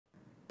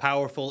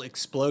Powerful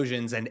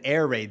explosions and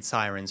air raid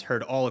sirens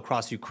heard all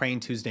across Ukraine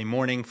Tuesday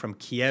morning from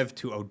Kyiv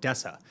to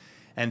Odessa,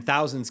 and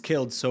thousands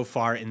killed so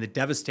far in the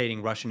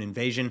devastating Russian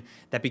invasion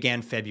that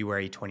began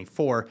February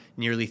 24,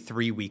 nearly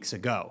 3 weeks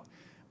ago.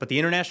 But the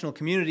international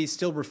community is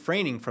still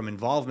refraining from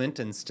involvement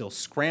and still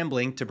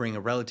scrambling to bring a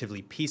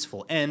relatively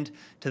peaceful end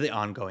to the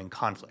ongoing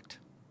conflict.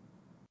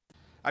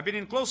 I've been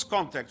in close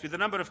contact with a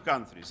number of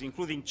countries,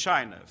 including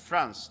China,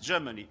 France,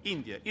 Germany,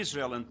 India,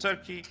 Israel, and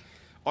Turkey,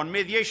 on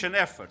mediation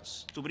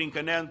efforts to bring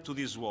an end to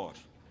this war.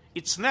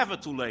 It's never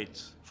too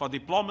late for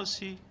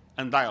diplomacy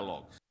and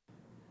dialogue.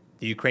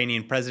 The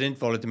Ukrainian President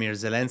Volodymyr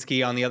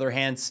Zelensky, on the other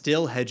hand,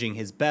 still hedging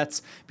his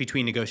bets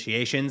between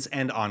negotiations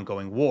and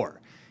ongoing war.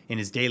 In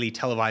his daily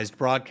televised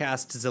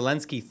broadcast,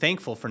 Zelensky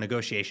thankful for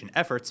negotiation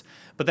efforts,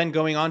 but then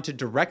going on to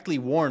directly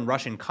warn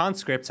Russian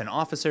conscripts and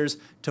officers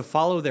to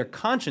follow their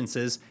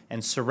consciences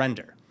and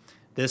surrender.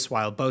 This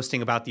while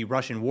boasting about the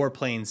Russian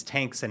warplanes,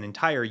 tanks, and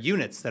entire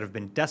units that have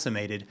been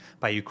decimated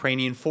by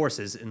Ukrainian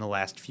forces in the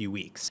last few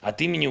weeks. От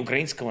имени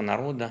украинского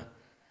народа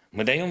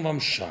мы даем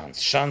вам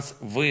шанс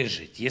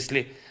выжить.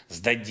 Если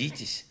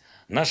сдадитесь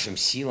нашим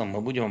силам,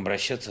 мы будем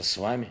обращаться с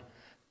вами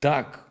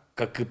так,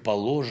 как и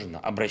положено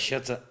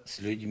обращаться с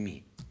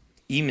людьми.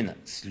 Именно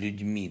с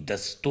людьми,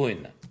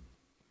 достойно.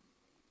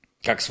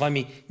 Как с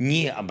вами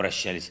не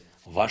обращались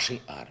в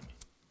вашей армии.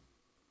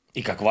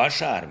 И как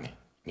ваша армия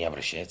не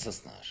обращается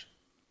с нашей.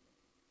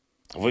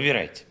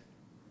 Выбирайте.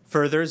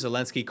 Further,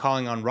 Zelensky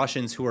calling on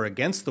Russians who are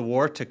against the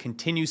war to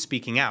continue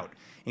speaking out,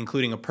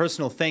 including a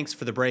personal thanks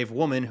for the brave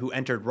woman who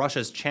entered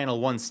Russia's Channel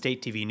 1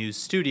 state TV news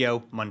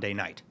studio Monday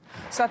night.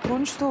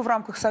 Сотрудничеству в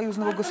рамках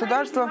союзного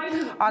государства,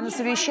 а на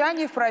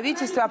совещании в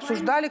правительстве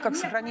обсуждали, как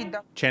сохранить...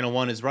 Channel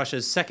 1 is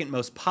Russia's second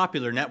most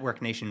popular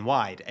network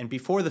nationwide, and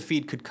before the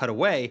feed could cut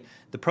away,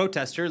 the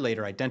protester,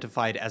 later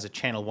identified as a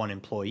Channel 1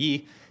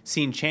 employee,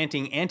 seen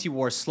chanting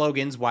anti-war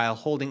slogans while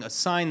holding a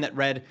sign that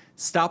read,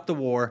 "Stop the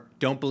war,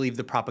 don't believe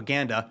the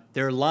propaganda,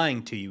 they're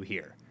lying to you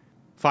here."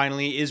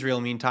 Finally,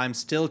 Israel, meantime,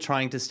 still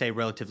trying to stay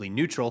relatively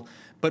neutral,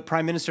 but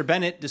Prime Minister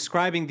Bennett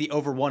describing the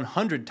over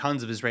 100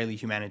 tons of Israeli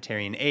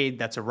humanitarian aid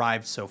that's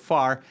arrived so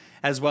far,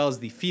 as well as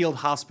the field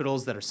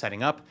hospitals that are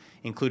setting up,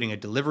 including a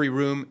delivery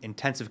room,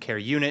 intensive care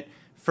unit,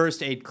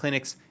 first aid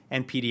clinics,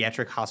 and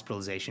pediatric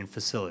hospitalization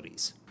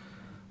facilities.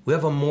 We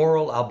have a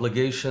moral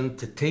obligation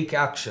to take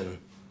action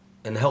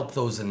and help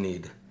those in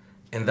need,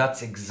 and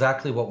that's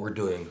exactly what we're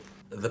doing.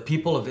 The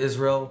people of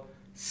Israel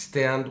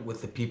stand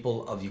with the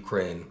people of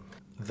Ukraine.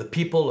 The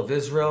people of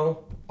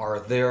Israel are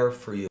there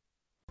for you.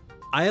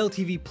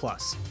 ILTV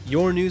Plus,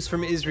 your news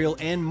from Israel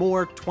and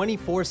more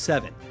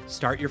 24/7.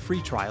 Start your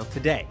free trial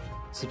today.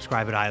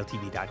 Subscribe at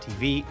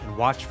iltv.tv and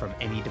watch from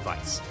any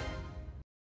device.